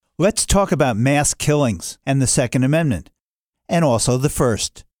Let's talk about mass killings and the Second Amendment, and also the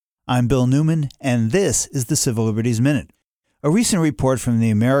First. I'm Bill Newman, and this is the Civil Liberties Minute. A recent report from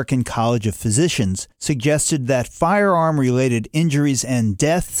the American College of Physicians suggested that firearm-related injuries and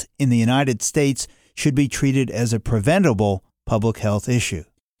deaths in the United States should be treated as a preventable public health issue.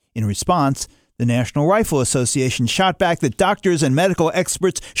 In response, the National Rifle Association shot back that doctors and medical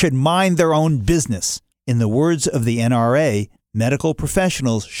experts should mind their own business. In the words of the NRA, medical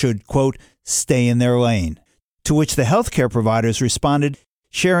professionals should, quote, stay in their lane. To which the healthcare providers responded,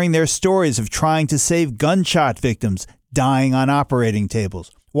 sharing their stories of trying to save gunshot victims dying on operating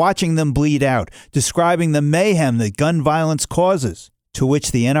tables, watching them bleed out, describing the mayhem that gun violence causes. To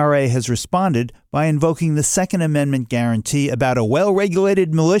which the NRA has responded by invoking the Second Amendment guarantee about a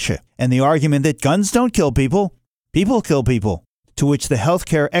well-regulated militia and the argument that guns don't kill people, people kill people. To which the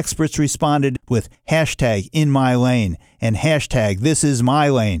healthcare experts responded with hashtag in my lane and hashtag this is my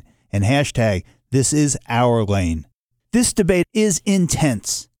lane and hashtag this is our lane. This debate is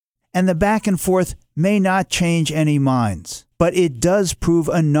intense, and the back and forth may not change any minds, but it does prove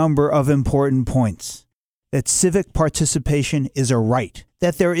a number of important points. That civic participation is a right,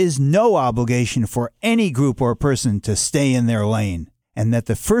 that there is no obligation for any group or person to stay in their lane, and that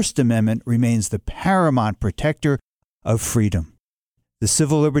the First Amendment remains the paramount protector of freedom. The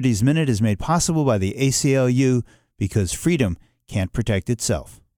Civil Liberties Minute is made possible by the ACLU because freedom can't protect itself.